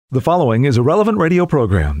The following is a relevant radio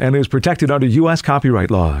program and is protected under U.S.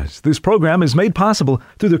 copyright laws. This program is made possible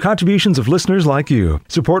through the contributions of listeners like you.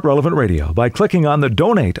 Support Relevant Radio by clicking on the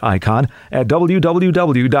donate icon at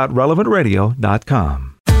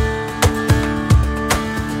www.relevantradio.com.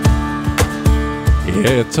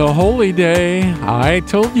 It's a holy day. I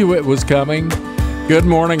told you it was coming. Good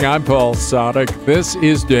morning, I'm Paul Sadek. This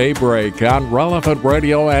is Daybreak on Relevant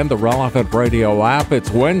Radio and the Relevant Radio app. It's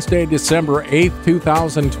Wednesday, December 8th,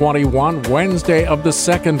 2021, Wednesday of the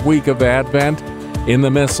second week of Advent. In the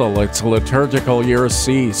Missal, it's Liturgical Year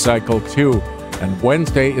C, Cycle 2, and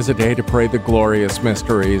Wednesday is a day to pray the glorious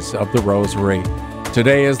mysteries of the Rosary.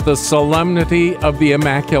 Today is the Solemnity of the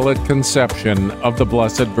Immaculate Conception of the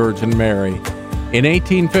Blessed Virgin Mary. In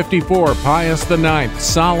 1854, Pius IX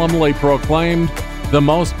solemnly proclaimed the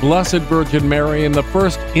Most Blessed Virgin Mary in the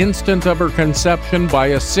first instant of her conception by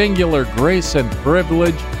a singular grace and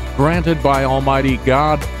privilege granted by Almighty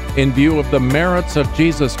God in view of the merits of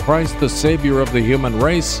Jesus Christ, the Savior of the human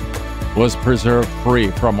race, was preserved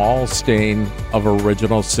free from all stain of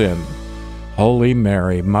original sin. Holy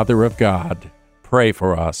Mary, Mother of God, pray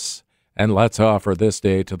for us, and let's offer this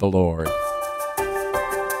day to the Lord.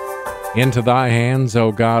 Into thy hands,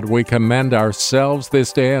 O God, we commend ourselves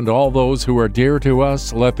this day and all those who are dear to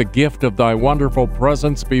us. Let the gift of thy wonderful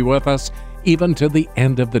presence be with us even to the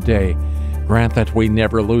end of the day. Grant that we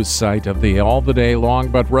never lose sight of thee all the day long,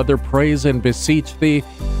 but rather praise and beseech thee,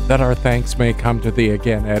 that our thanks may come to thee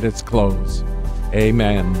again at its close.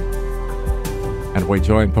 Amen. And we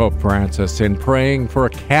join Pope Francis in praying for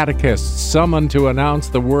catechists summoned to announce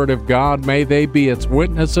the Word of God. May they be its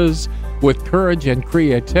witnesses with courage and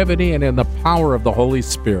creativity and in the power of the Holy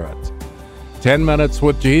Spirit. 10 Minutes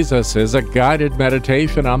with Jesus is a guided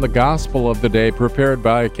meditation on the gospel of the day prepared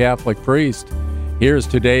by a Catholic priest. Here's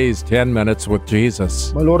today's 10 Minutes with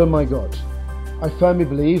Jesus. My Lord and my God, I firmly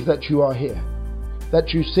believe that you are here, that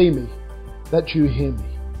you see me, that you hear me.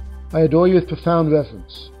 I adore you with profound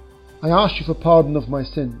reverence. I ask you for pardon of my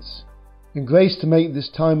sins and grace to make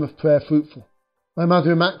this time of prayer fruitful. My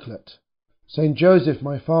Mother Immaculate, Saint Joseph,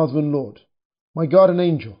 my Father and Lord, my guardian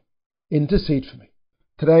angel, intercede for me.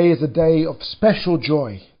 Today is a day of special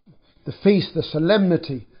joy, the feast, the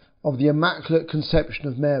solemnity of the Immaculate Conception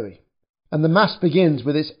of Mary. And the Mass begins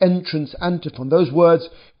with its entrance antiphon, those words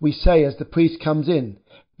we say as the priest comes in.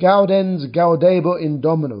 Gaudens gaudebo in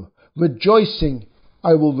Domino. Rejoicing,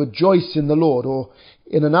 I will rejoice in the Lord. Or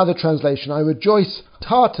in another translation, I rejoice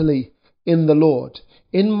heartily in the Lord.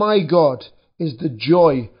 In my God is the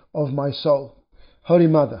joy of my soul. Holy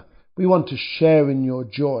Mother, we want to share in your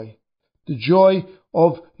joy, the joy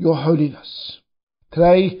of your holiness.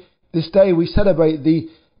 Today, this day, we celebrate the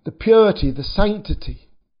purity, the sanctity,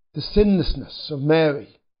 the sinlessness of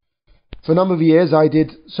Mary. For a number of years, I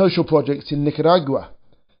did social projects in Nicaragua,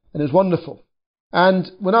 and it was wonderful.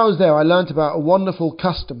 And when I was there, I learnt about a wonderful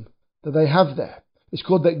custom that they have there. It's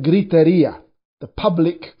called the griteria, the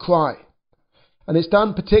public cry. And it's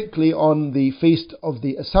done particularly on the Feast of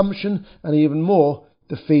the Assumption and even more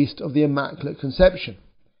the Feast of the Immaculate Conception.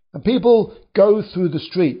 And people go through the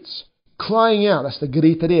streets crying out, that's the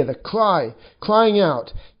griteria, the cry, crying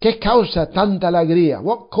out, "Que causa tanta alegría?"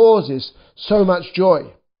 What causes so much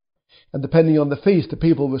joy? And depending on the feast, the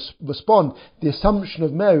people respond, the Assumption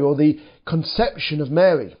of Mary or the Conception of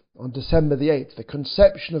Mary on December the 8th, the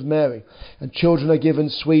Conception of Mary. And children are given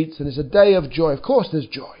sweets and it's a day of joy. Of course there's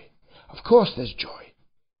joy. Of course there's joy.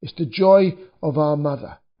 It's the joy of our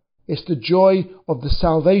Mother. It's the joy of the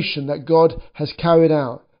salvation that God has carried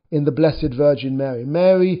out in the Blessed Virgin Mary.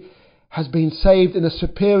 Mary has been saved in a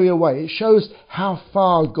superior way. It shows how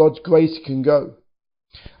far God's grace can go.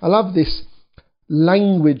 I love this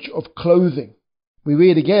language of clothing. We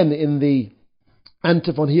read again in the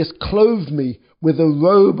antiphon, He has clothed me with a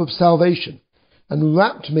robe of salvation and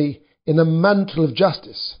wrapped me in a mantle of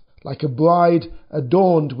justice, like a bride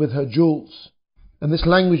adorned with her jewels. And this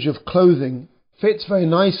language of clothing fits very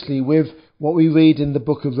nicely with what we read in the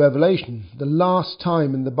book of Revelation, the last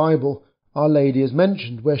time in the Bible Our Lady is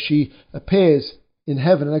mentioned, where she appears in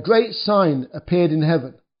heaven. And a great sign appeared in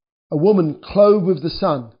heaven, a woman clothed with the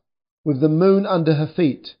sun, with the moon under her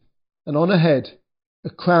feet, and on her head a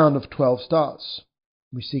crown of 12 stars.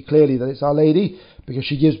 We see clearly that it's Our Lady because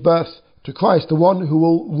she gives birth to Christ, the one who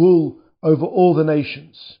will rule over all the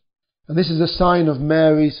nations. And this is a sign of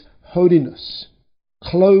Mary's holiness,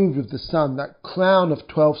 clothed with the sun, that crown of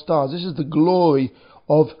 12 stars. This is the glory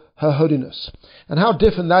of her holiness. And how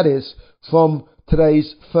different that is from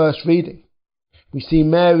today's first reading. We see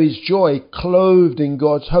Mary's joy clothed in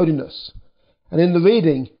God's holiness. And in the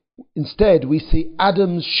reading, instead, we see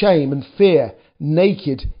Adam's shame and fear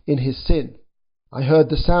naked in his sin. I heard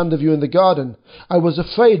the sound of you in the garden. I was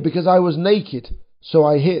afraid because I was naked, so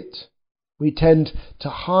I hid. We tend to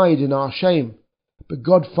hide in our shame, but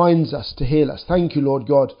God finds us to heal us. Thank you, Lord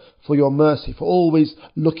God, for your mercy, for always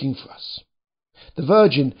looking for us. The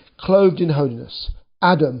Virgin clothed in holiness,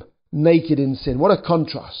 Adam naked in sin. What a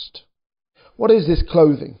contrast. What is this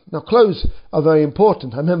clothing? Now, clothes are very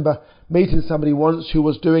important. I remember meeting somebody once who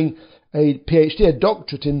was doing a PhD, a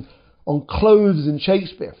doctorate on clothes in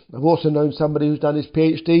Shakespeare. I've also known somebody who's done his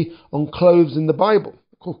PhD on clothes in the Bible.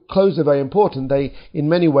 Clothes are very important. They, in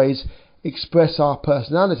many ways, express our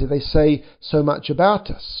personality. They say so much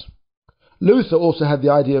about us. Luther also had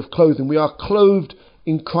the idea of clothing. We are clothed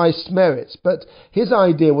in Christ's merits, but his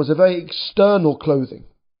idea was a very external clothing.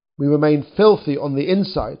 We remain filthy on the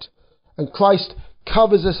inside, and Christ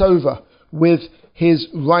covers us over with his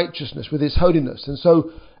righteousness, with his holiness. And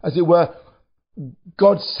so, as it were,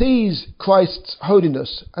 God sees Christ's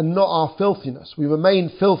holiness and not our filthiness. We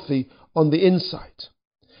remain filthy on the inside.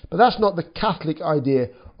 But that's not the Catholic idea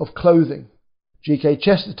of clothing. G.K.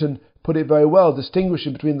 Chesterton put it very well,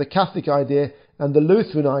 distinguishing between the Catholic idea and the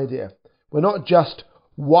Lutheran idea. We're not just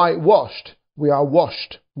whitewashed, we are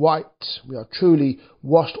washed white. We are truly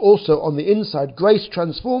washed also on the inside. Grace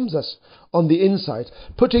transforms us on the inside.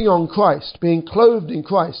 Putting on Christ, being clothed in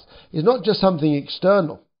Christ, is not just something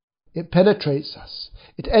external. It penetrates us.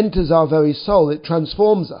 It enters our very soul. It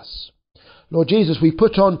transforms us. Lord Jesus, we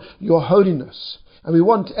put on your holiness, and we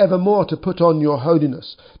want evermore to put on your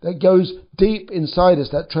holiness that goes deep inside us,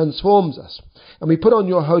 that transforms us. And we put on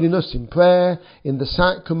your holiness in prayer, in the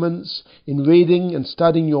sacraments, in reading and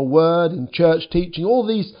studying your word, in church teaching.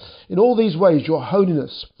 In all these ways, your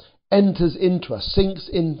holiness enters into us, sinks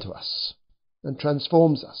into us, and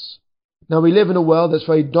transforms us. Now, we live in a world that's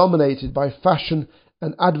very dominated by fashion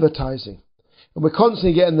and advertising. And we're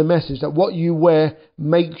constantly getting the message that what you wear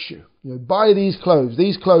makes you. Buy these clothes.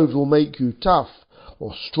 These clothes will make you tough,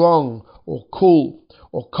 or strong, or cool,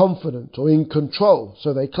 or confident, or in control,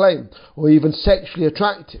 so they claim, or even sexually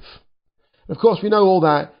attractive. And of course, we know all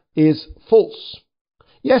that is false.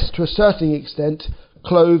 Yes, to a certain extent,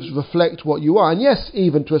 clothes reflect what you are. And yes,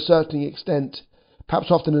 even to a certain extent, perhaps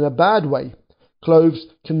often in a bad way, clothes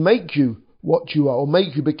can make you what you are, or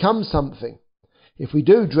make you become something. If we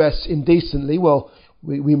do dress indecently, well,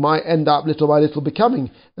 we might end up little by little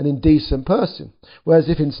becoming an indecent person. Whereas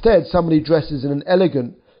if instead somebody dresses in an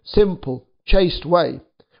elegant, simple, chaste way,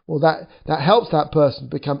 well, that helps that person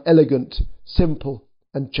become elegant, simple,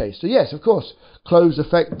 and chaste. So yes, of course, clothes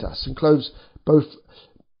affect us, and clothes both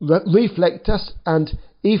reflect us and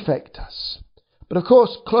effect us. But of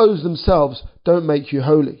course, clothes themselves don't make you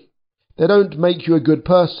holy. They don't make you a good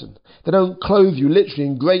person. They don't clothe you literally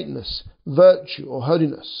in greatness, virtue, or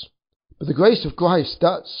holiness. But the grace of Christ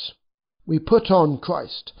does. We put on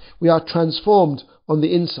Christ. We are transformed on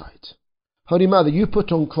the inside. Holy Mother, you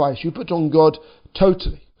put on Christ. You put on God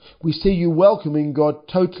totally. We see you welcoming God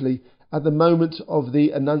totally at the moment of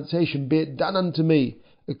the Annunciation. Be it done unto me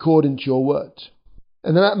according to your word.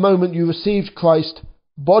 And in that moment you received Christ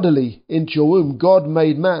bodily into your womb, God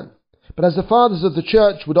made man. But as the fathers of the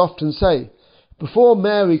church would often say, before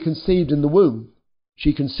Mary conceived in the womb,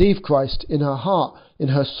 she conceived Christ in her heart, in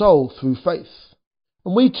her soul, through faith.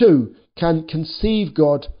 And we too can conceive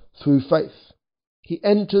God through faith. He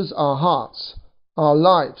enters our hearts, our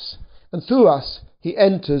lives, and through us he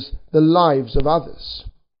enters the lives of others.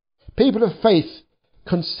 People of faith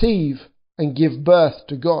conceive and give birth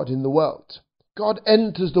to God in the world. God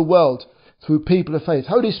enters the world through people of faith.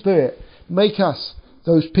 Holy Spirit, make us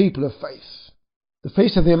those people of faith. The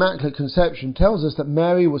Feast of the Immaculate Conception tells us that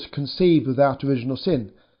Mary was conceived without original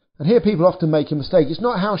sin. And here people often make a mistake. It's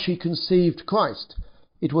not how she conceived Christ.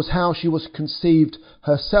 It was how she was conceived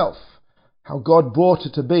herself. How God brought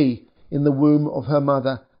her to be in the womb of her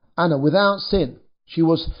mother Anna without sin. She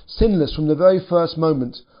was sinless from the very first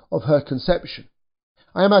moment of her conception.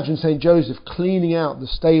 I imagine St. Joseph cleaning out the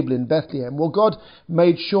stable in Bethlehem. Well, God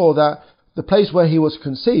made sure that the place where he was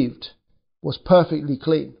conceived was perfectly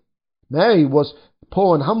clean. Mary was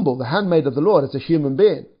poor and humble, the handmaid of the Lord as a human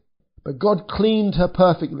being. But God cleaned her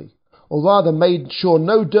perfectly, or rather made sure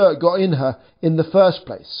no dirt got in her in the first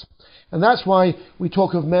place. And that's why we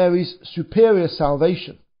talk of Mary's superior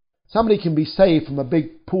salvation. Somebody can be saved from a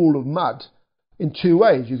big pool of mud in two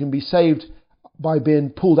ways. You can be saved by being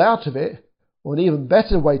pulled out of it, or an even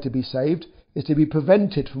better way to be saved is to be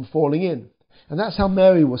prevented from falling in. And that's how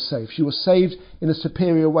Mary was saved. She was saved in a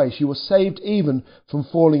superior way. She was saved even from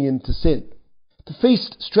falling into sin. The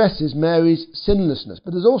feast stresses Mary's sinlessness,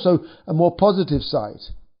 but there's also a more positive side.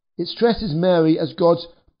 It stresses Mary as God's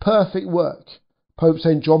perfect work. Pope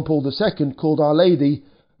St. John Paul II called Our Lady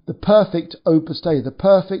the perfect Opus Dei, the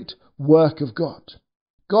perfect work of God.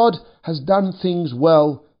 God has done things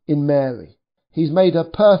well in Mary. He's made her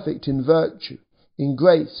perfect in virtue, in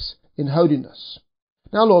grace, in holiness.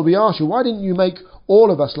 Now, Lord, we ask you, why didn't you make all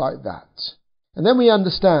of us like that? And then we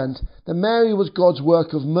understand that Mary was God's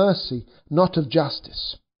work of mercy, not of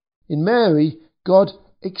justice. In Mary, God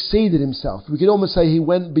exceeded himself. We could almost say he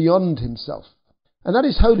went beyond himself. And that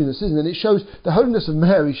is holiness, isn't it? And it shows, the holiness of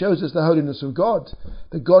Mary shows us the holiness of God,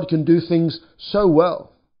 that God can do things so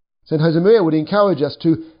well. St. Josemaria would encourage us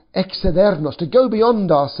to excedernos, to go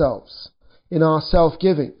beyond ourselves in our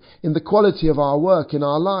self-giving, in the quality of our work in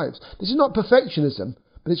our lives. This is not perfectionism,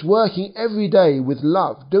 but it's working every day with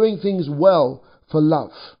love, doing things well for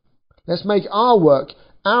love. Let's make our work,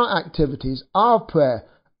 our activities, our prayer,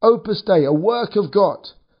 Opus Dei, a work of God,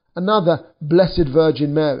 another Blessed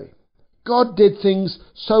Virgin Mary. God did things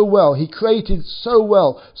so well. He created so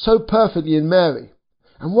well, so perfectly in Mary.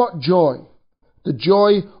 And what joy! The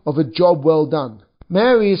joy of a job well done.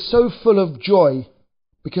 Mary is so full of joy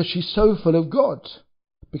because she's so full of God,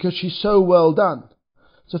 because she's so well done.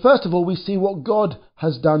 So first of all, we see what God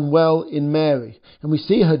has done well in Mary. And we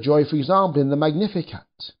see her joy, for example, in the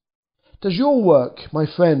Magnificat. Does your work, my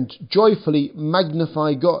friend, joyfully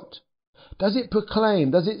magnify God? Does it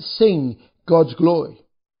proclaim, does it sing God's glory?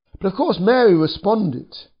 But of course Mary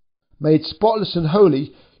responded. Made spotless and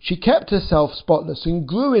holy, she kept herself spotless and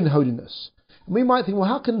grew in holiness. And we might think, well,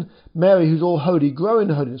 how can Mary, who's all holy, grow in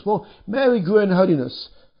holiness? Well, Mary grew in holiness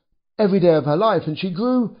every day of her life, and she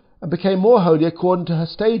grew and became more holy according to her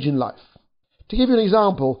stage in life. To give you an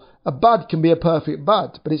example, a bud can be a perfect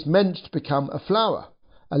bud, but it's meant to become a flower.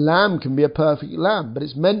 A lamb can be a perfect lamb, but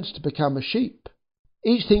it's meant to become a sheep.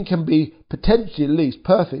 Each thing can be potentially at least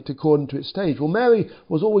perfect according to its stage. Well, Mary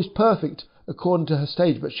was always perfect according to her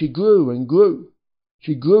stage, but she grew and grew.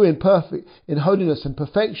 She grew in holiness and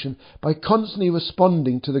perfection by constantly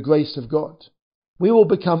responding to the grace of God. We will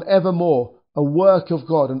become ever more a work of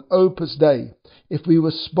God, an Opus Dei, if we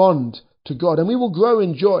respond to God, and we will grow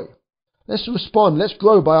in joy. Let's respond, let's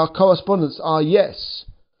grow by our correspondence, our yes.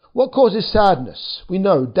 What causes sadness? We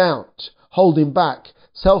know, doubt, holding back,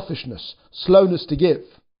 selfishness, slowness to give.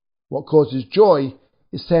 What causes joy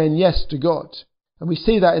is saying yes to God. And we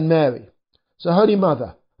see that in Mary. So, Holy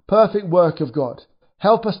Mother, perfect work of God,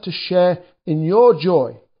 help us to share in your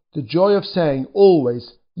joy, the joy of saying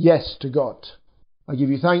always yes to God. I give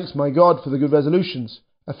you thanks, my God, for the good resolutions,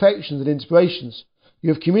 affections and inspirations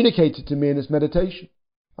you have communicated to me in this meditation.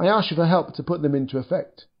 I ask you for help to put them into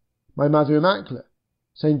effect. My Mother Immaculate,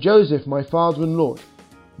 Saint Joseph, my Father and Lord,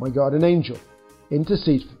 my guardian angel,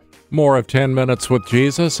 intercede for me. More of 10 Minutes with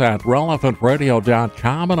Jesus at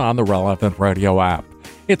relevantradio.com and on the Relevant Radio app.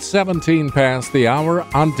 It's 17 past the hour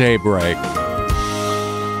on Daybreak.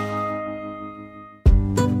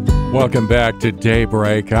 Welcome back to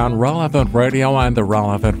Daybreak on Relevant Radio and the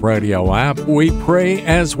Relevant Radio app. We pray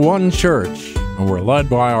as one church, and we're led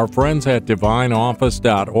by our friends at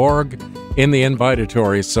divineoffice.org in the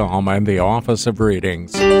invitatory psalm and the office of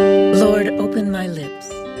readings. Lord, open my lips,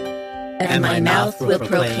 and my mouth will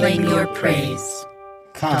proclaim your praise.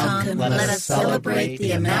 Come, let us celebrate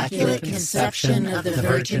the Immaculate Conception of the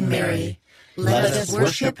Virgin Mary. Let us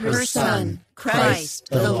worship her Son, Christ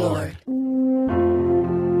the Lord.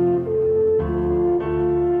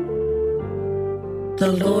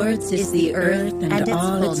 The Lord's is the earth and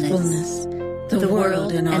all its fullness, the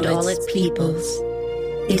world and all its peoples.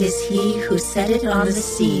 It is he who set it on the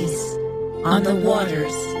seas, on the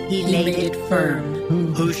waters he made it firm.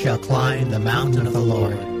 Who shall climb the mountain of the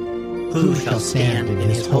Lord? Who shall stand in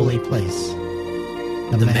his holy place?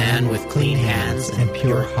 The man with clean hands and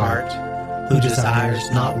pure heart, who desires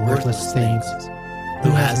not worthless things, who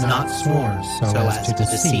has not sworn so as to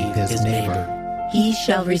deceive his neighbor. He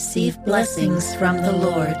shall receive blessings from the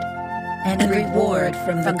Lord, and reward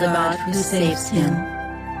from the God who saves him.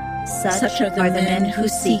 Such are the men who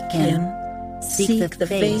seek him, seek the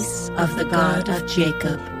face of the God of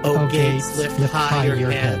Jacob. O gates, lift high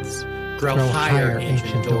your heads, grow higher,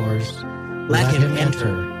 ancient doors. Let him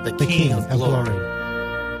enter, the King of glory.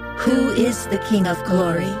 Who is the King of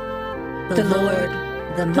glory? The Lord,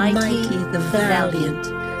 the mighty, the valiant,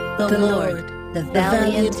 the Lord, the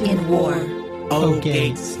valiant in war. O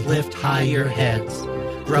gates, lift high your heads,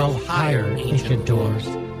 grow higher, ancient doors.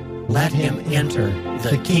 Let him enter,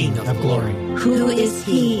 the King of glory. Who is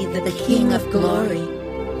he, the King of glory?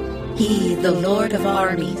 He, the Lord of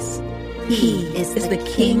armies. He is the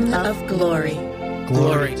King of glory.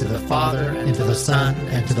 Glory to the Father, and to the Son,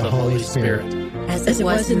 and to the Holy Spirit. As it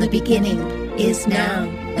was in the beginning, is now,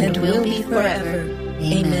 and will be forever.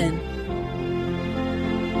 Amen.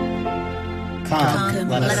 Come,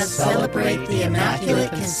 let us celebrate the Immaculate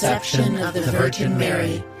Conception of the Virgin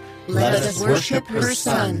Mary. Let us worship her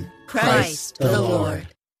Son, Christ the Lord.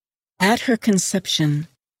 At her conception,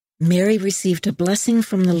 Mary received a blessing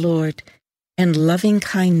from the Lord and loving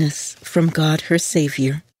kindness from God her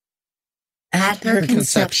Savior. At her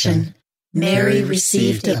conception, Mary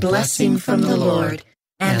received a blessing from the Lord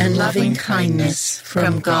and loving kindness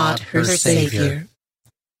from God her Savior.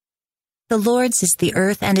 The Lord's is the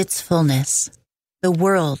earth and its fullness, the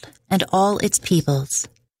world and all its peoples.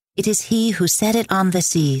 It is he who set it on the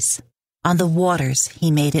seas, on the waters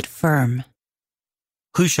he made it firm.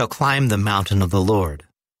 Who shall climb the mountain of the Lord?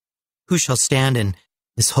 Who shall stand in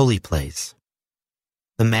his holy place?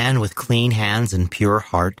 The man with clean hands and pure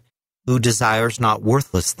heart, who desires not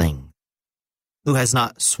worthless things, who has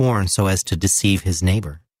not sworn so as to deceive his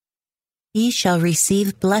neighbor. He shall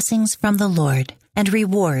receive blessings from the Lord and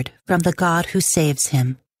reward from the God who saves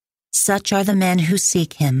him. Such are the men who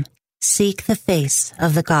seek him, seek the face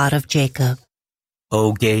of the God of Jacob.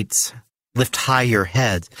 O gates, lift high your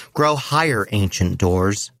heads, grow higher, ancient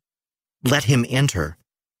doors. Let him enter,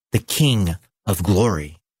 the King of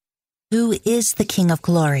glory. Who is the King of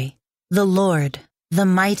glory? The Lord, the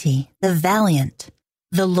mighty, the valiant,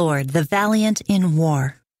 the Lord, the valiant in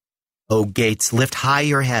war. O gates, lift high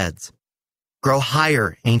your heads, grow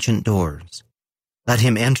higher, ancient doors. Let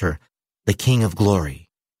him enter, the King of glory.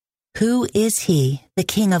 Who is he, the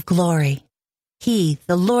King of glory? He,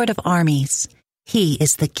 the Lord of armies. He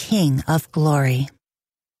is the King of glory.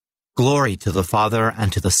 Glory to the Father,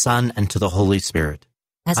 and to the Son, and to the Holy Spirit.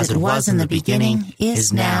 As it was in the beginning,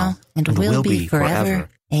 is now, and will be forever.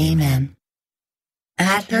 Amen.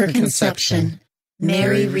 At her conception,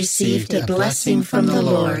 Mary received a blessing from the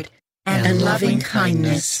Lord and loving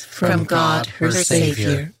kindness from God her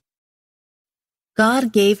Savior.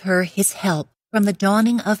 God gave her his help from the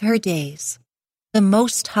dawning of her days. The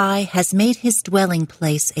Most High has made his dwelling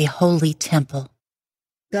place a holy temple.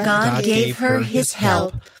 God gave her his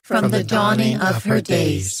help from the dawning of her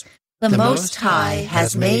days. The Most High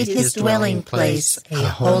has made his dwelling place a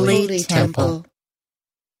holy temple.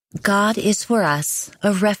 God is for us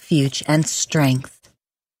a refuge and strength,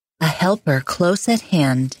 a helper close at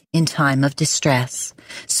hand in time of distress.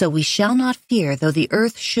 So we shall not fear though the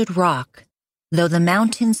earth should rock, though the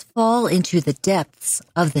mountains fall into the depths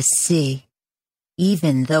of the sea,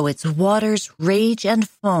 even though its waters rage and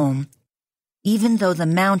foam, even though the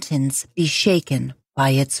mountains be shaken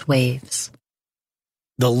by its waves.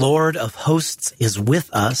 The Lord of hosts is with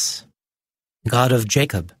us. God of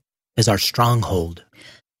Jacob is our stronghold.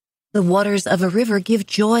 The waters of a river give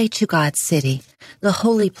joy to God's city, the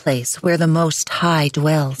holy place where the Most High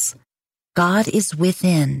dwells. God is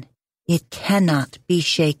within. It cannot be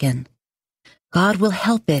shaken. God will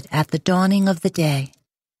help it at the dawning of the day.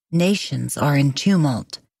 Nations are in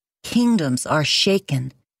tumult. Kingdoms are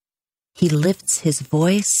shaken. He lifts his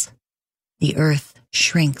voice. The earth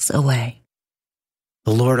shrinks away.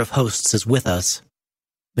 The Lord of hosts is with us.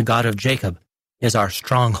 The God of Jacob is our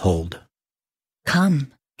stronghold.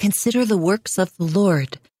 Come, consider the works of the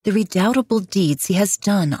Lord, the redoubtable deeds he has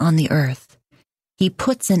done on the earth. He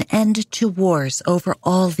puts an end to wars over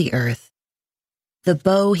all the earth. The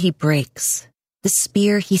bow he breaks, the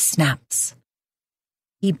spear he snaps.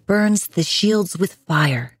 He burns the shields with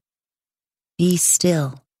fire. Be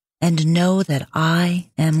still and know that I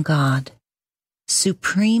am God,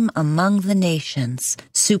 supreme among the nations,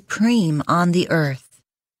 supreme on the earth.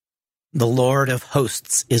 The Lord of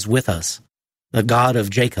hosts is with us. The God of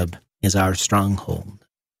Jacob is our stronghold.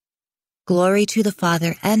 Glory to the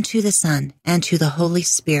Father, and to the Son, and to the Holy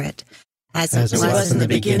Spirit, as it was in the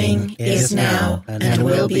beginning, is now, and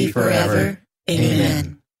will be forever.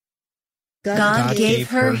 Amen. God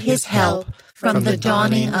gave her his help from the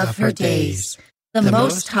dawning of her days. The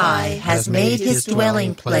Most High has made his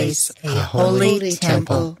dwelling place a holy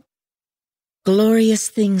temple. Glorious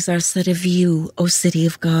things are said of you, O city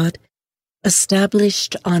of God,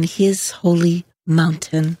 established on his holy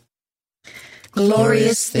mountain.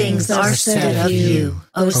 Glorious things are said of you,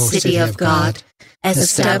 O city of God,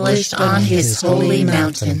 established on his holy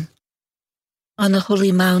mountain. On the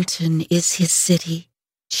holy mountain is his city,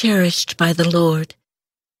 cherished by the Lord.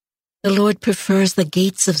 The Lord prefers the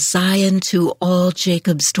gates of Zion to all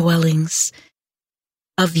Jacob's dwellings.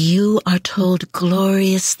 Of you are told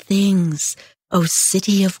glorious things, O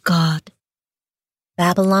city of God.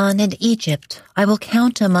 Babylon and Egypt I will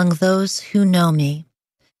count among those who know me.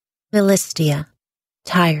 Philistia,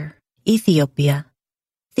 Tyre, Ethiopia,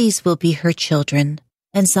 these will be her children,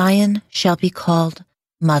 and Zion shall be called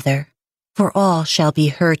Mother, for all shall be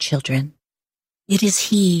her children. It is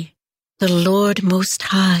he, the Lord Most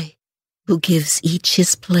High, who gives each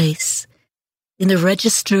his place. In the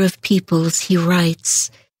register of peoples he writes,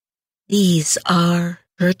 "These are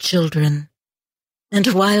her children." And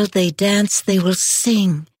while they dance, they will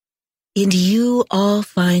sing. In you all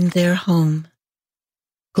find their home.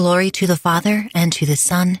 Glory to the Father, and to the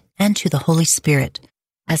Son, and to the Holy Spirit,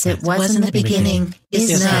 as it was in the beginning,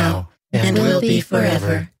 is now, and will be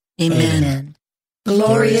forever. Amen.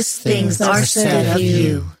 Glorious things are said of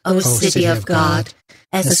you, O city of God,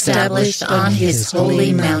 established on his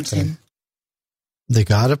holy mountain. The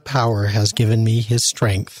God of power has given me his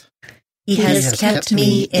strength. He has kept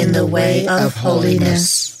me in the way of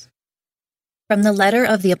holiness. From the letter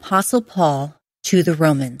of the Apostle Paul to the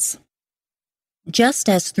Romans. Just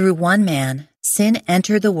as through one man sin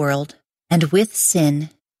entered the world, and with sin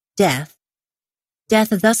death, death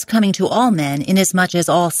thus coming to all men inasmuch as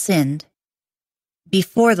all sinned.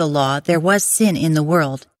 Before the law there was sin in the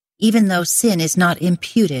world, even though sin is not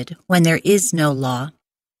imputed when there is no law.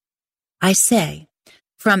 I say,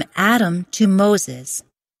 from Adam to Moses,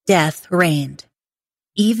 death reigned,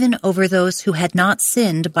 even over those who had not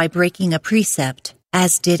sinned by breaking a precept,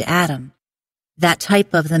 as did Adam, that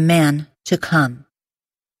type of the man to come.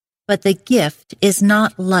 But the gift is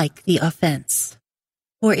not like the offense.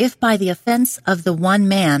 For if by the offense of the one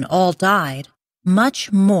man all died,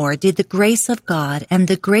 much more did the grace of God and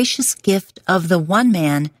the gracious gift of the one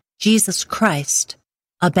man, Jesus Christ,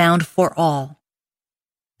 abound for all.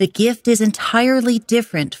 The gift is entirely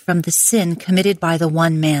different from the sin committed by the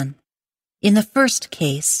one man. In the first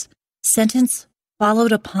case, sentence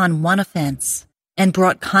followed upon one offense and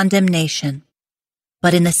brought condemnation.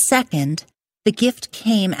 But in the second, the gift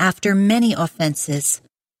came after many offenses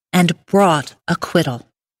and brought acquittal.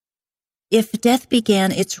 If death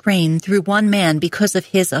began its reign through one man because of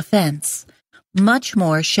his offense, much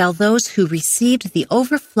more shall those who received the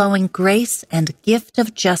overflowing grace and gift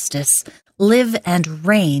of justice live and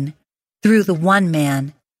reign through the one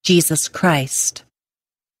man, Jesus Christ.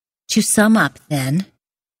 To sum up, then,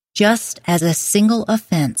 just as a single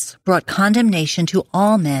offense brought condemnation to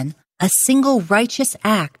all men, a single righteous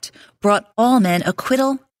act brought all men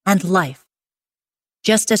acquittal and life.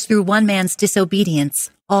 Just as through one man's disobedience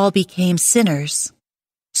all became sinners,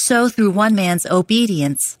 so through one man's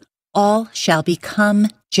obedience all shall become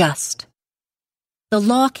just. The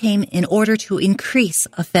law came in order to increase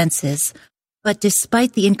offenses, but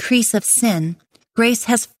despite the increase of sin, grace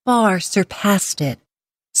has far surpassed it,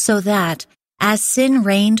 so that, as sin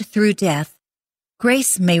reigned through death,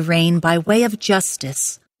 grace may reign by way of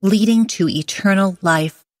justice, leading to eternal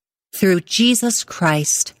life, through Jesus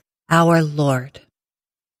Christ our Lord.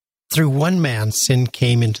 Through one man sin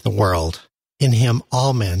came into the world. In him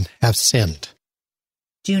all men have sinned.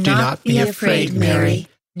 Do not be afraid, Mary.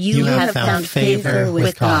 You have found favor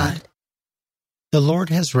with God. The Lord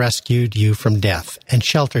has rescued you from death and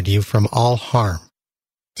sheltered you from all harm.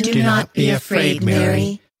 Do not be afraid,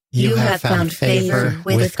 Mary. You have found favor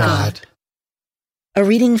with God. A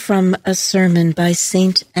reading from a sermon by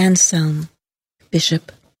Saint Anselm,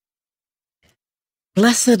 Bishop.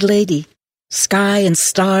 Blessed Lady, sky and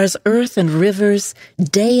stars, earth and rivers,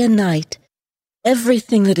 day and night,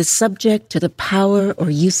 everything that is subject to the power or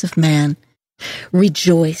use of man,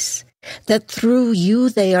 rejoice that through you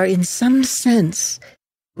they are in some sense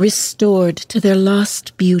restored to their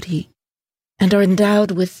lost beauty and are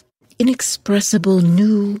endowed with inexpressible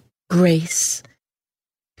new grace.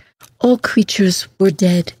 All creatures were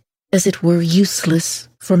dead, as it were useless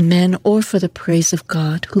for men or for the praise of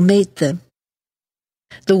God who made them.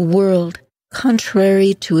 The world,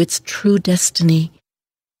 contrary to its true destiny,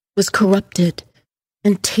 was corrupted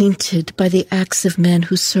and tainted by the acts of men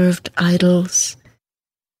who served idols.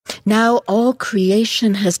 Now all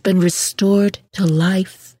creation has been restored to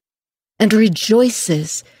life and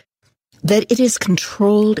rejoices that it is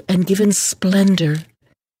controlled and given splendor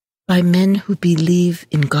by men who believe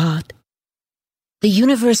in God. The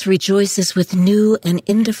universe rejoices with new and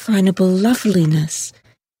indefinable loveliness.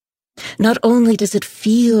 Not only does it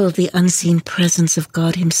feel the unseen presence of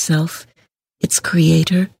God Himself, its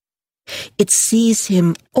Creator, it sees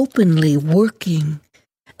Him openly working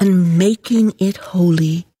and making it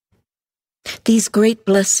holy. These great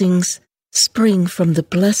blessings spring from the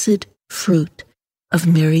blessed fruit of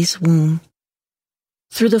Mary's womb.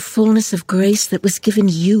 Through the fullness of grace that was given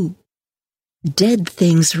you, dead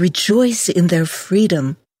things rejoice in their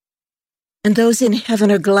freedom, and those in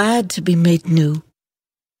heaven are glad to be made new.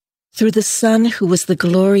 Through the Son who was the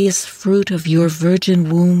glorious fruit of your virgin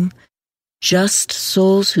womb, just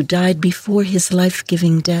souls who died before His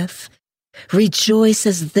life-giving death rejoice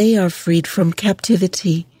as they are freed from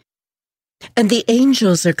captivity. and the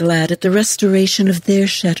angels are glad at the restoration of their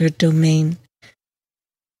shattered domain.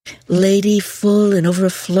 Lady full and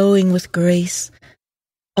overflowing with grace,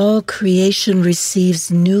 all creation receives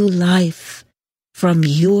new life from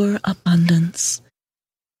your abundance.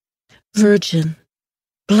 Virgin,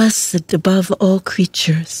 blessed above all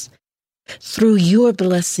creatures, through your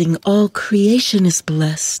blessing all creation is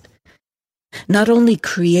blessed. Not only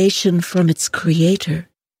creation from its creator,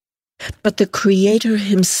 but the creator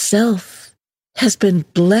himself has been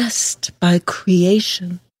blessed by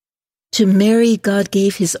creation. To Mary God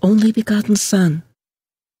gave his only begotten Son,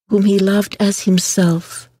 whom he loved as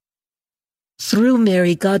himself. Through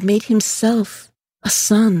Mary God made himself a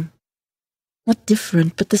son, not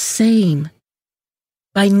different but the same,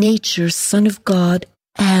 by nature Son of God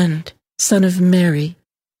and Son of Mary.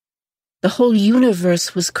 The whole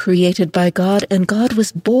universe was created by God, and God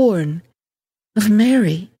was born of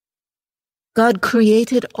Mary. God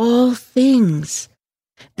created all things,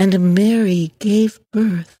 and Mary gave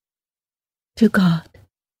birth to God.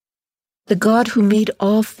 The God who made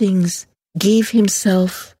all things gave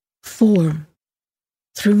himself form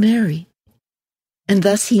through Mary, and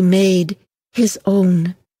thus he made his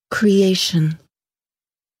own creation.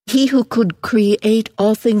 He who could create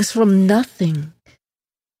all things from nothing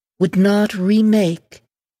would not remake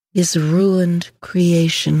his ruined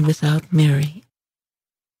creation without Mary.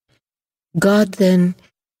 God, then,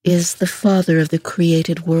 is the Father of the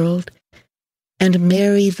created world, and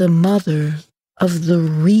Mary the Mother of the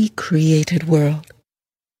recreated world.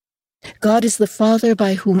 God is the Father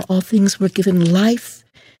by whom all things were given life,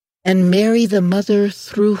 and Mary the Mother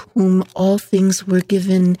through whom all things were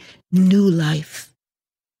given new life.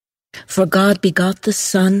 For God begot the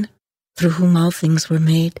Son, through whom all things were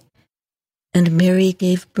made, and Mary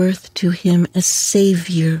gave birth to him as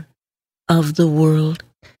Savior of the world.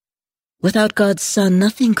 Without God's Son,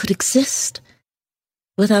 nothing could exist.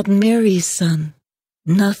 Without Mary's Son,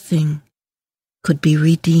 nothing could be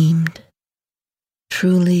redeemed.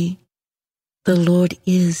 Truly, the Lord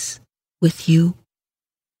is with you,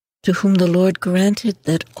 to whom the Lord granted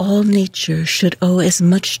that all nature should owe as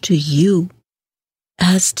much to you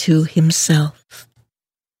as to himself.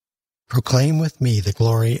 Proclaim with me the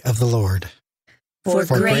glory of the Lord. For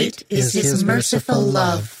great is his merciful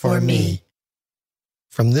love for me.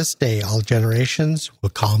 From this day all generations will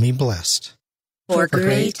call me blessed. For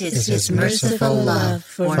great is his merciful love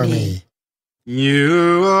for me.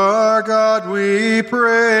 You are God, we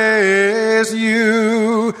praise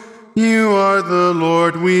you. You are the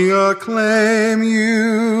Lord, we acclaim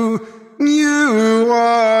you. You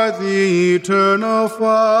are the eternal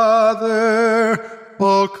Father.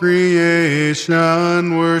 All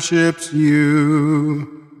creation worships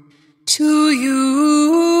you. To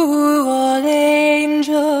you, all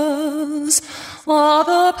angels, all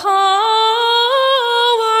the powers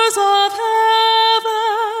of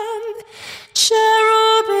heaven,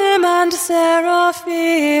 cherubim and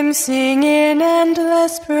seraphim sing in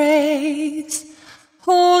endless praise.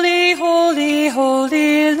 Holy, holy,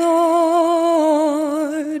 holy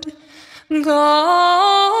Lord,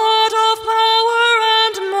 God of power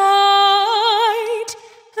and might,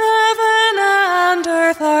 heaven and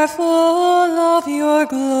earth are full of your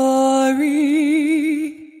glory.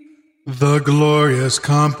 The glorious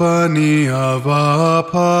company of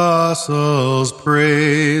apostles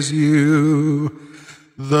praise you.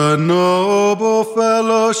 The noble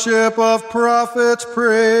fellowship of prophets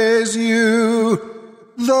praise you.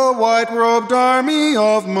 The white-robed army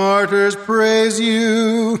of martyrs praise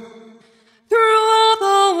you. Throughout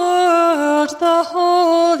the world, the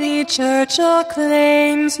Holy Church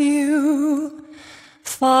acclaims you.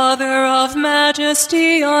 Father of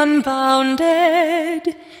majesty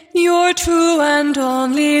unbounded, your true and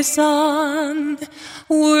only Son,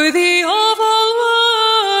 worthy of all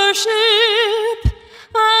worship,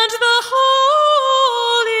 and the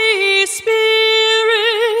Holy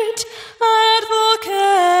Spirit,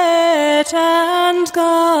 advocate and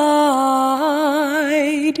guide.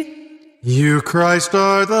 You, Christ,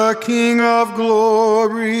 are the King of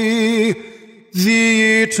glory,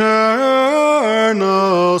 the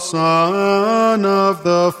eternal Son of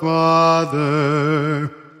the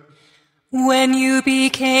Father. When you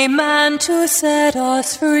became man to set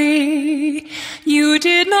us free, you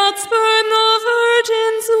did not spurn the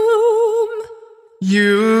Virgin's womb.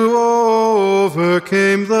 You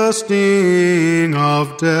overcame the sting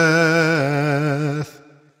of death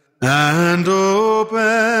and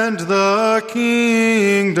opened the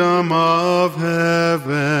kingdom of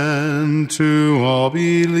heaven to all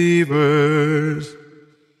believers.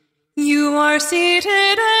 You are seated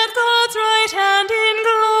at God's right hand in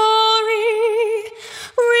glory.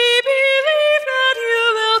 We believe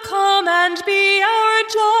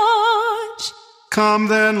Come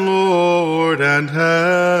then, Lord, and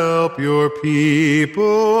help your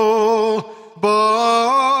people,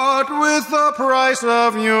 bought with the price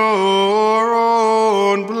of your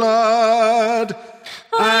own blood,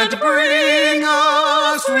 and bring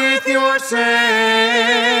us with your saints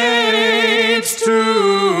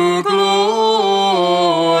to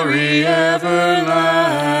glory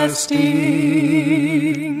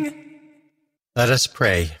everlasting. Let us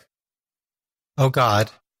pray. O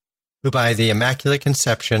God, who by the Immaculate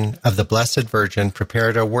Conception of the Blessed Virgin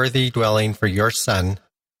prepared a worthy dwelling for your Son,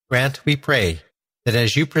 grant, we pray, that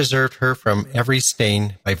as you preserved her from every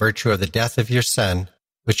stain by virtue of the death of your Son,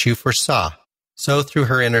 which you foresaw, so through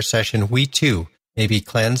her intercession we too may be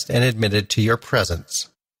cleansed and admitted to your presence.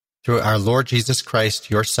 Through our Lord Jesus Christ,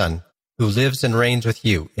 your Son, who lives and reigns with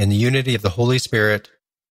you in the unity of the Holy Spirit,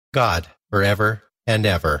 God, forever and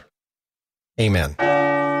ever. Amen.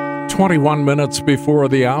 21 minutes before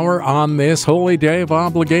the hour on this holy day of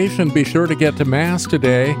obligation. Be sure to get to Mass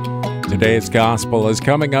today. Today's Gospel is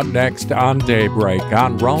coming up next on Daybreak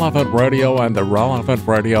on Relevant Radio and the Relevant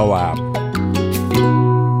Radio app.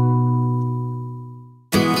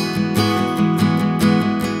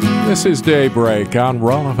 This is Daybreak on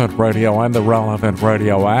Relevant Radio and the Relevant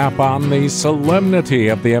Radio app on the Solemnity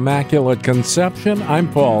of the Immaculate Conception. I'm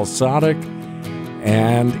Paul Sadek.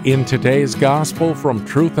 And in today's Gospel from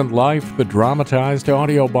Truth and Life, the dramatized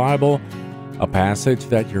audio Bible, a passage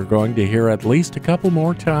that you're going to hear at least a couple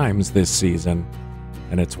more times this season.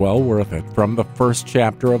 And it's well worth it, from the first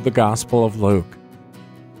chapter of the Gospel of Luke.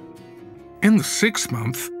 In the 6th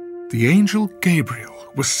month, the angel Gabriel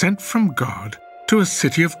was sent from God to a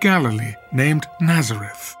city of Galilee named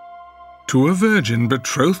Nazareth, to a virgin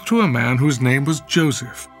betrothed to a man whose name was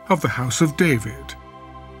Joseph, of the house of David.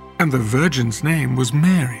 And the virgin's name was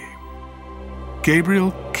Mary.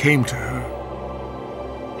 Gabriel came to her.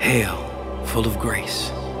 Hail, full of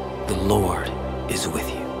grace, the Lord is with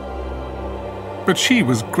you. But she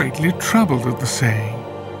was greatly troubled at the saying,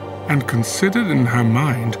 and considered in her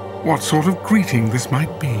mind what sort of greeting this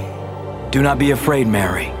might be. Do not be afraid,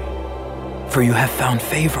 Mary, for you have found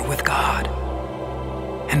favor with God.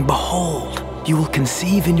 And behold, you will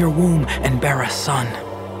conceive in your womb and bear a son,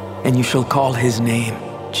 and you shall call his name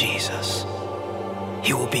Jesus.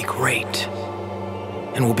 He will be great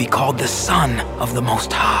and will be called the Son of the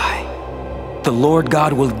Most High. The Lord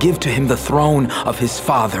God will give to him the throne of his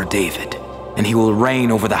father David, and he will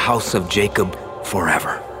reign over the house of Jacob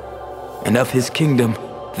forever. And of his kingdom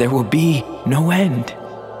there will be no end.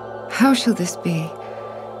 How shall this be,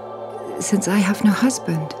 since I have no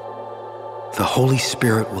husband? The Holy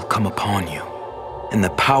Spirit will come upon you, and the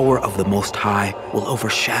power of the Most High will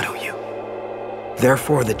overshadow you.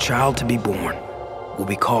 Therefore, the child to be born will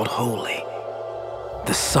be called Holy,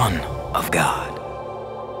 the Son of God.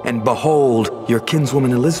 And behold, your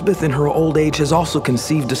kinswoman Elizabeth in her old age has also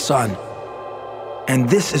conceived a son. And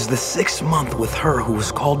this is the 6th month with her who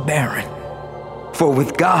was called barren. For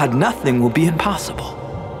with God nothing will be impossible.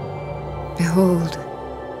 Behold,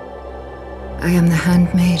 I am the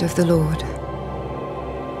handmaid of the Lord.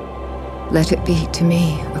 Let it be to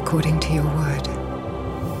me according to your word.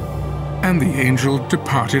 And the angel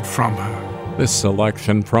departed from her. This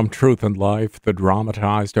selection from Truth and Life, the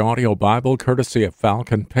dramatized audio Bible, courtesy of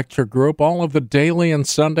Falcon Picture Group. All of the daily and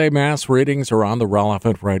Sunday Mass readings are on the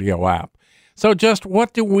Relevant Radio app. So just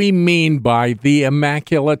what do we mean by the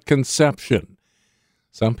Immaculate Conception?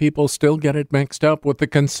 Some people still get it mixed up with the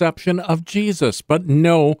conception of Jesus, but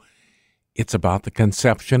no, it's about the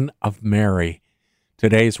conception of Mary.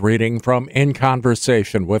 Today's reading from In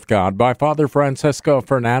Conversation with God by Father Francisco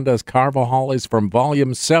Fernandez Carvajal is from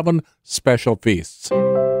Volume 7, Special Feasts.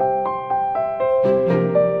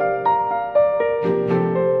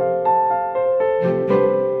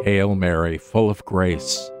 Hail Mary, full of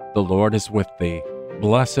grace, the Lord is with thee.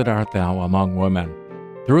 Blessed art thou among women.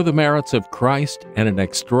 Through the merits of Christ and an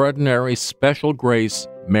extraordinary special grace,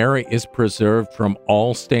 Mary is preserved from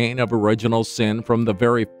all stain of original sin from the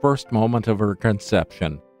very first moment of her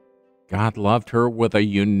conception. God loved her with a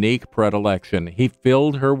unique predilection. He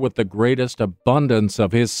filled her with the greatest abundance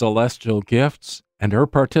of his celestial gifts, and her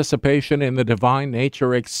participation in the divine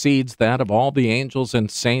nature exceeds that of all the angels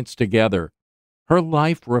and saints together. Her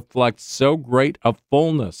life reflects so great a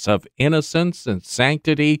fullness of innocence and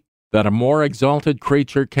sanctity that a more exalted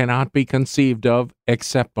creature cannot be conceived of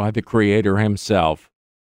except by the Creator himself.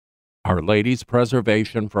 Our Lady's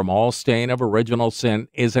preservation from all stain of original sin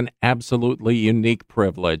is an absolutely unique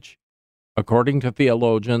privilege. According to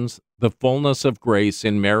theologians, the fullness of grace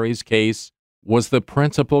in Mary's case was the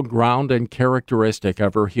principal ground and characteristic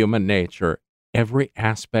of her human nature. Every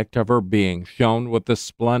aspect of her being shone with the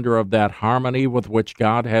splendor of that harmony with which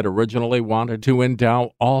God had originally wanted to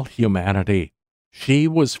endow all humanity. She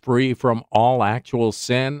was free from all actual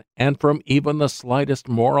sin and from even the slightest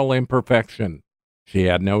moral imperfection. She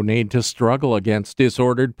had no need to struggle against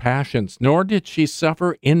disordered passions, nor did she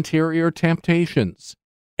suffer interior temptations.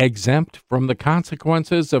 Exempt from the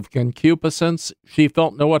consequences of concupiscence, she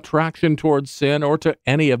felt no attraction towards sin or to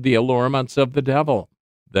any of the allurements of the devil.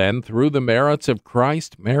 Then, through the merits of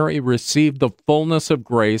Christ, Mary received the fullness of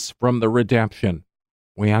grace from the redemption.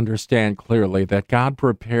 We understand clearly that God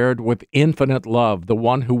prepared with infinite love the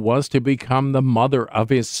one who was to become the mother of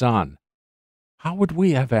his Son. How would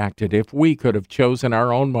we have acted if we could have chosen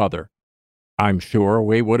our own mother? I'm sure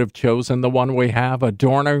we would have chosen the one we have,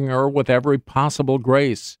 adorning her with every possible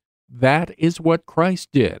grace. That is what Christ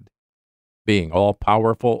did. Being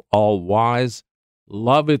all-powerful, all-wise,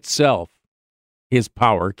 love itself, his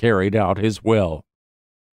power carried out his will.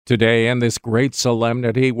 Today, in this great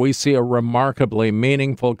solemnity, we see a remarkably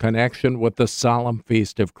meaningful connection with the solemn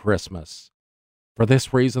feast of Christmas. For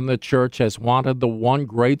this reason, the Church has wanted the one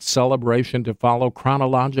great celebration to follow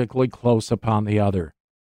chronologically close upon the other.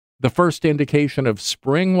 The first indication of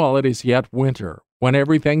spring while it is yet winter, when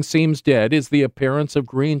everything seems dead, is the appearance of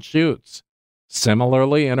green shoots.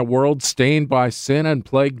 Similarly, in a world stained by sin and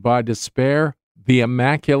plagued by despair, the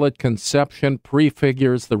Immaculate Conception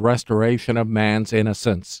prefigures the restoration of man's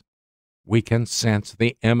innocence. We can sense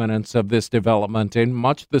the imminence of this development in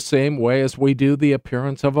much the same way as we do the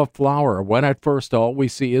appearance of a flower when at first all we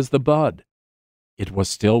see is the bud. It was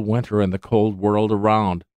still winter in the cold world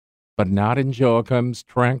around, but not in Joachim's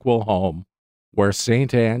tranquil home, where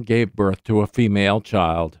St. Anne gave birth to a female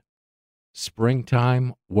child.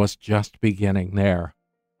 Springtime was just beginning there.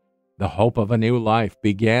 The hope of a new life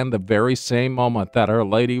began the very same moment that Our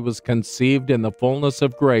Lady was conceived in the fullness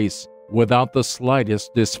of grace, without the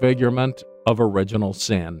slightest disfigurement of original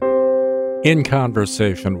sin. In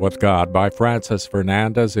Conversation with God by Francis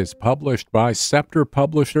Fernandez is published by Scepter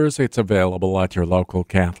Publishers. It's available at your local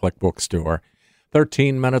Catholic bookstore.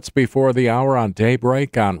 13 minutes before the hour on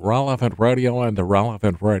Daybreak on Relevant Radio and the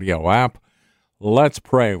Relevant Radio app. Let's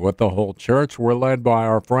pray with the whole church. We're led by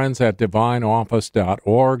our friends at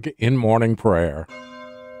divineoffice.org in morning prayer.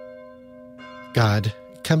 God,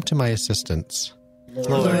 come to my assistance.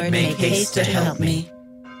 Lord, make haste to help me.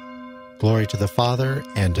 Glory to the Father,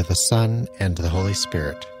 and to the Son, and to the Holy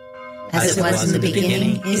Spirit. As it was in the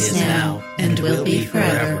beginning, is now, and will be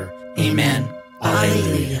forever. Amen.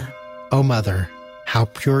 Alleluia. O Mother, how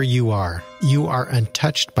pure you are. You are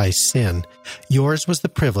untouched by sin. Yours was the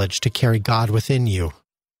privilege to carry God within you.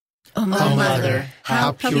 O Mother,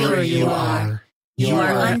 how pure you are. You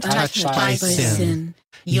are untouched by sin.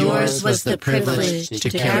 Yours was the privilege to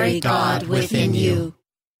carry God within you.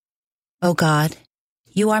 O God,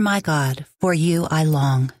 you are my God, for you I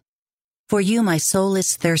long. For you my soul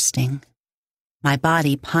is thirsting. My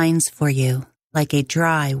body pines for you, like a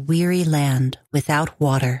dry, weary land without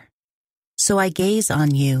water. So I gaze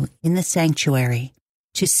on you in the sanctuary,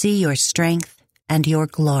 to see your strength and your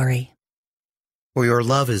glory. For your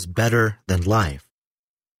love is better than life.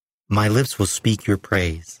 My lips will speak your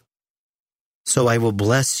praise. So I will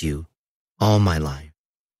bless you all my life.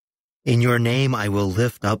 In your name I will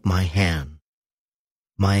lift up my hand.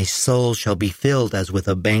 My soul shall be filled as with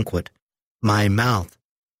a banquet. My mouth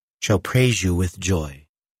shall praise you with joy.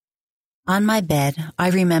 On my bed I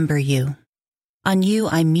remember you. On you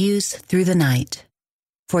I muse through the night,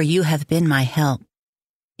 for you have been my help.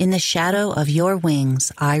 In the shadow of your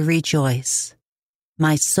wings I rejoice.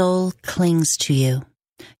 My soul clings to you.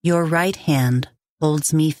 Your right hand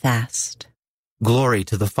holds me fast. Glory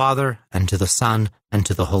to the Father, and to the Son, and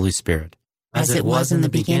to the Holy Spirit. As it was in the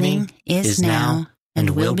beginning, is now, and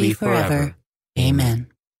will be forever. Amen.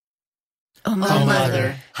 O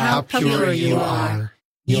Mother, how pure you are.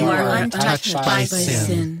 You are untouched by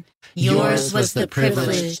sin. Yours was the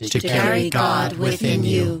privilege to carry God within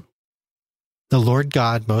you. The Lord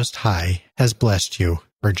God Most High has blessed you,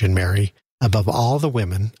 Virgin Mary, above all the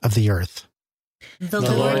women of the earth. The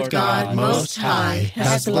Lord God Most High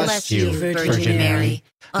has blessed you, Virgin Mary,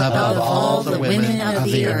 above all the women of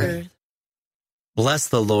the earth. Bless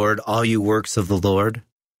the Lord, all you works of the Lord.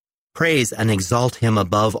 Praise and exalt him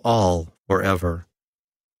above all forever.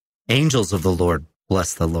 Angels of the Lord,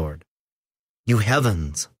 bless the Lord. You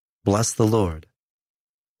heavens, bless the Lord.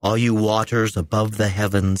 All you waters above the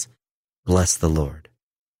heavens, bless the Lord.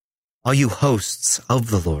 All you hosts of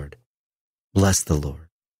the Lord, bless the Lord.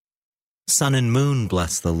 Sun and moon,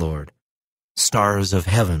 bless the Lord. Stars of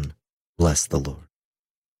heaven, bless the Lord.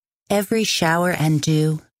 Every shower and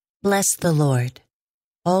dew, bless the Lord.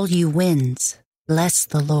 All you winds, bless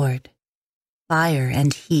the Lord. Fire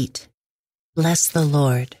and heat, bless the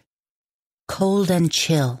Lord. Cold and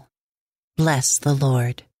chill, bless the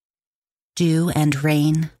Lord. Dew and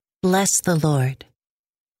rain, bless the Lord.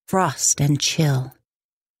 Frost and chill,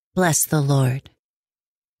 bless the Lord.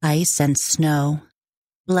 Ice and snow,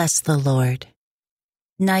 bless the Lord.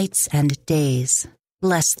 Nights and days,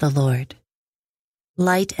 bless the Lord.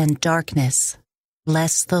 Light and darkness,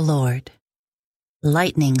 bless the Lord.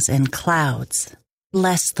 Lightnings and clouds,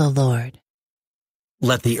 bless the Lord.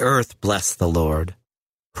 Let the earth bless the Lord.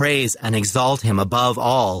 Praise and exalt him above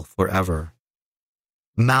all forever.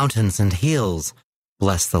 Mountains and hills,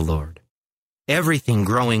 bless the Lord. Everything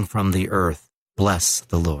growing from the earth, bless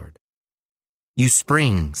the Lord. You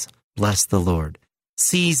springs, bless the Lord.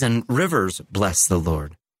 Seas and rivers, bless the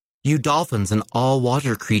Lord. You dolphins and all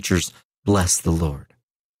water creatures, bless the Lord.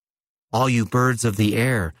 All you birds of the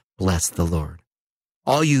air, bless the Lord.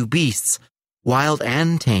 All you beasts, wild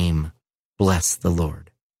and tame, bless the Lord.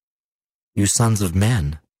 You sons of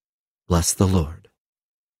men, bless the Lord.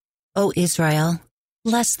 O Israel,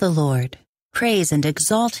 bless the Lord. Praise and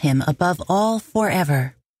exalt him above all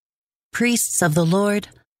forever. Priests of the Lord,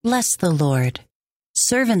 bless the Lord.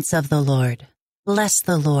 Servants of the Lord, bless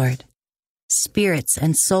the Lord. Spirits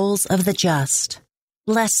and souls of the just,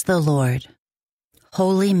 bless the Lord.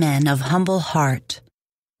 Holy men of humble heart,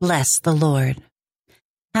 bless the Lord.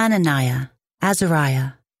 Hananiah,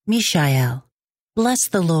 Azariah, Mishael, bless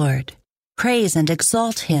the Lord. Praise and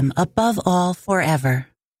exalt him above all forever.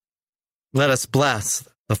 Let us bless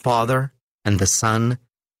the Father and the Son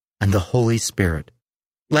and the Holy Spirit.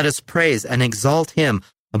 Let us praise and exalt him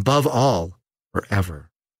above all forever.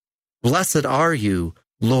 Blessed are you,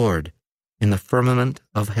 Lord, in the firmament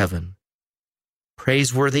of heaven,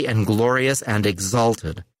 praiseworthy and glorious and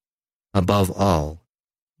exalted above all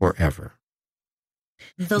forever.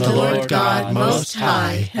 The Lord God Most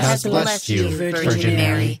High has blessed you, Virgin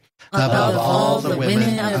Mary, above all the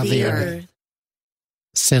women of the earth.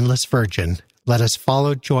 Sinless Virgin, let us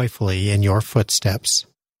follow joyfully in your footsteps.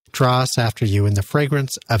 Draw us after you in the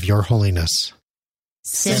fragrance of your holiness.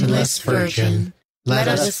 Sinless Virgin, let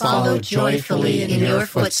us follow joyfully in your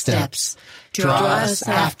footsteps. Draw us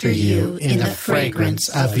after you in the fragrance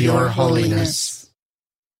of your holiness.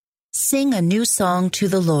 Sing a new song to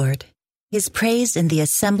the Lord, his praise in the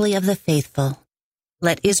assembly of the faithful.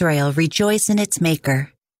 Let Israel rejoice in its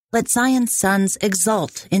Maker. Let Zion's sons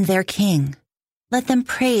exult in their King. Let them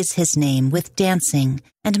praise his name with dancing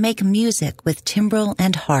and make music with timbrel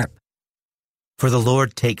and harp. For the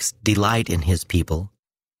Lord takes delight in his people.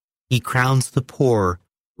 He crowns the poor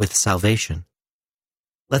with salvation.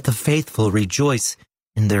 Let the faithful rejoice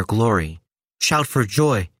in their glory, shout for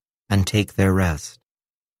joy, and take their rest.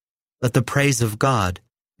 Let the praise of God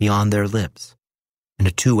be on their lips, and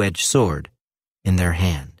a two-edged sword in their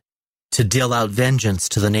hand, to deal out vengeance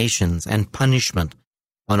to the nations and punishment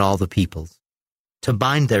on all the peoples, to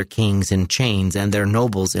bind their kings in chains and their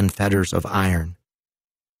nobles in fetters of iron,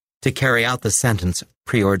 to carry out the sentence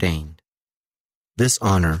preordained. This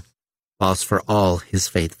honor falls for all his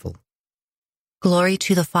faithful. Glory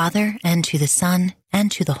to the Father, and to the Son,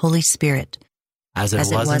 and to the Holy Spirit. As it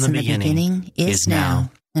was in the beginning, is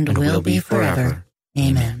now, and will be forever.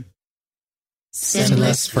 Amen.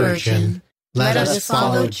 Sinless Virgin, let us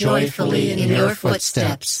follow joyfully in your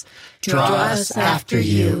footsteps. Draw us after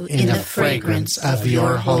you in the fragrance of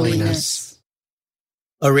your holiness.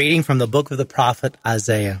 A reading from the book of the prophet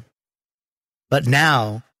Isaiah. But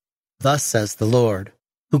now, thus says the Lord,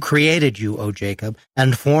 who created you, O Jacob,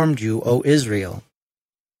 and formed you, O Israel.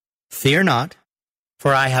 Fear not,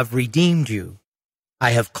 for I have redeemed you.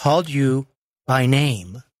 I have called you by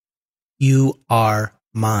name. You are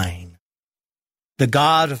mine. The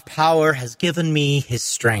God of power has given me his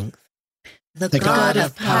strength. The God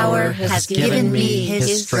of power has given me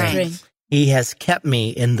his strength. He has kept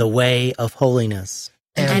me in the way of holiness,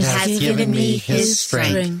 and has given me his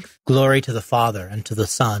strength. Glory to the Father, and to the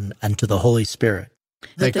Son, and to the Holy Spirit.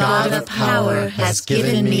 The God of power has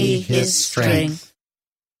given me his strength.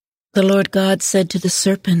 The Lord God said to the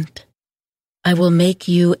serpent, I will make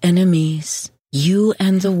you enemies, you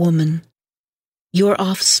and the woman, your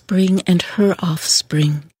offspring and her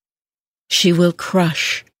offspring. She will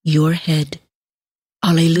crush your head.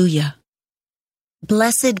 Alleluia.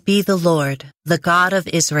 Blessed be the Lord, the God of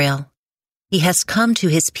Israel. He has come to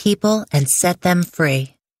his people and set them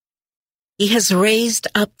free. He has raised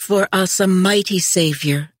up for us a mighty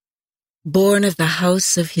Savior, born of the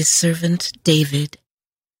house of his servant David.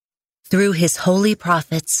 Through his holy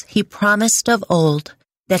prophets, he promised of old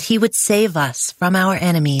that he would save us from our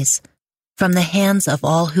enemies, from the hands of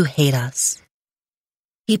all who hate us.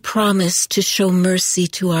 He promised to show mercy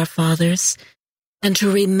to our fathers and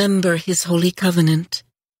to remember his holy covenant.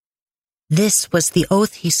 This was the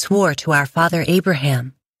oath he swore to our father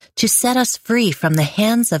Abraham, to set us free from the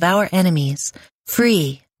hands of our enemies,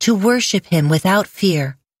 free to worship him without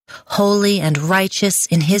fear, holy and righteous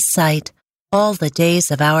in his sight all the days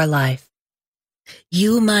of our life.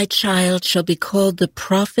 You, my child, shall be called the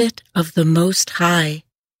prophet of the Most High,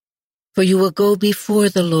 for you will go before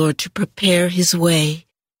the Lord to prepare his way,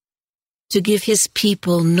 to give his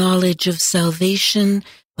people knowledge of salvation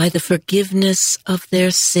by the forgiveness of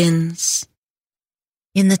their sins.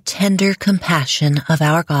 In the tender compassion of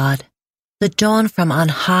our God, the dawn from on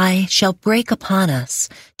high shall break upon us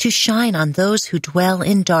to shine on those who dwell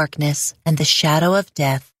in darkness and the shadow of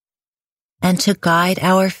death, and to guide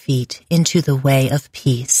our feet into the way of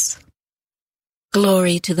peace.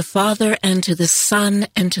 Glory to the Father, and to the Son,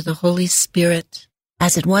 and to the Holy Spirit.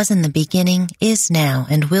 As it was in the beginning, is now,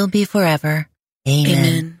 and will be forever. Amen.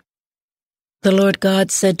 Amen. The Lord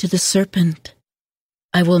God said to the serpent,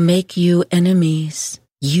 I will make you enemies,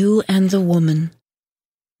 you and the woman,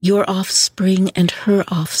 your offspring and her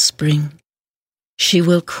offspring. She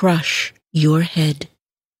will crush your head.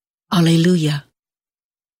 Alleluia.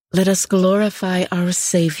 Let us glorify our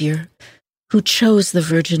Savior, who chose the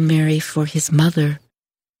Virgin Mary for his mother.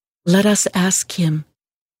 Let us ask him,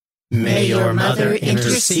 May your mother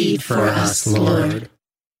intercede for us, Lord.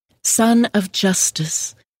 Son of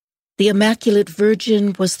justice, the Immaculate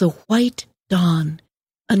Virgin was the white dawn,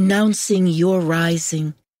 announcing your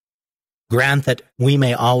rising. Grant that we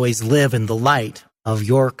may always live in the light of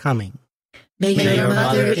your coming. May your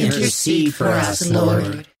mother intercede for us,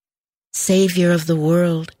 Lord. Savior of the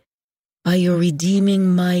world, by your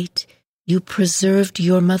redeeming might, you preserved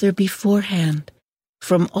your mother beforehand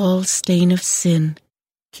from all stain of sin.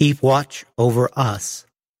 Keep watch over us,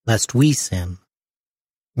 lest we sin.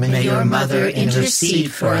 May your mother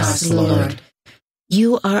intercede for us, Lord.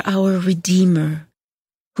 You are our Redeemer,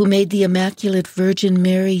 who made the Immaculate Virgin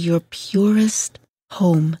Mary your purest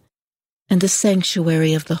home and the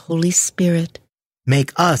sanctuary of the Holy Spirit.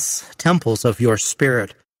 Make us temples of your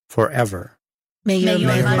Spirit forever. May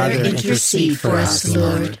your mother intercede for us,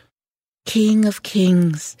 Lord. King of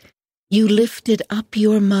kings, you lifted up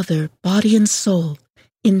your mother, body and soul,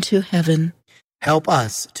 into heaven. Help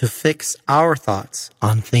us to fix our thoughts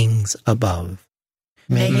on things above.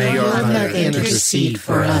 May your mother intercede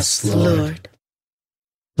for us, Lord.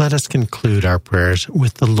 Let us conclude our prayers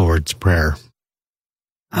with the Lord's Prayer.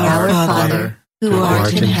 Our Father, who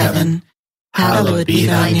art in heaven, hallowed be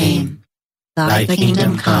thy name. Thy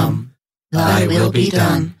kingdom come, thy will be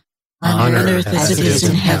done, on earth as it is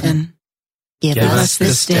in heaven. Give us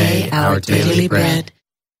this day our daily bread,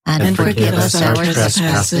 and forgive us our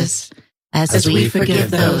trespasses, as we forgive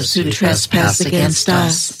those who trespass against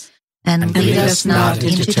us. And lead us not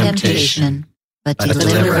into temptation, but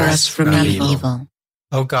deliver us from evil.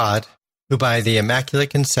 O God, who by the Immaculate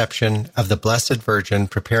Conception of the Blessed Virgin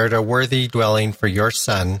prepared a worthy dwelling for your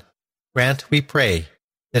Son, grant, we pray,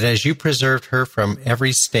 that as you preserved her from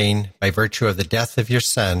every stain by virtue of the death of your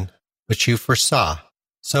Son, which you foresaw,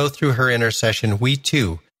 so through her intercession we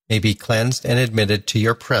too may be cleansed and admitted to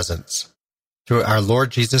your presence. Through our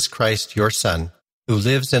Lord Jesus Christ, your Son, who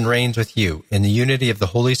lives and reigns with you in the unity of the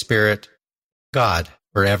Holy Spirit, God,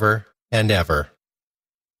 forever and ever.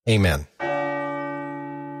 Amen.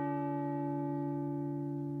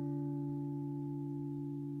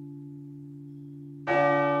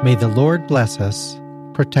 May the Lord bless us,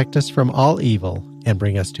 protect us from all evil, and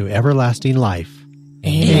bring us to everlasting life.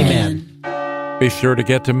 Amen. Be sure to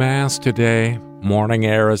get to Mass today. Morning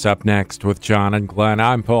Air is up next with John and Glenn.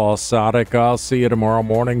 I'm Paul Sadek. I'll see you tomorrow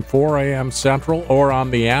morning, 4 a.m. Central, or on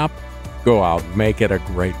the app. Go out, make it a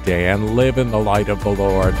great day, and live in the light of the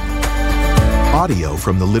Lord. Audio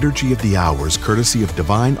from the Liturgy of the Hours, courtesy of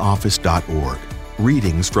DivineOffice.org.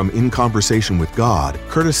 Readings from In Conversation with God,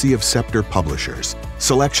 courtesy of Scepter Publishers.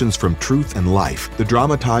 Selections from Truth and Life, the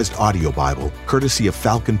dramatized audio Bible, courtesy of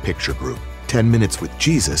Falcon Picture Group. 10 Minutes with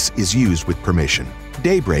Jesus is used with permission.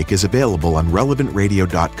 Daybreak is available on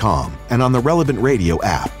RelevantRadio.com and on the Relevant Radio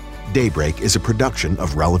app. Daybreak is a production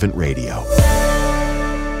of Relevant Radio.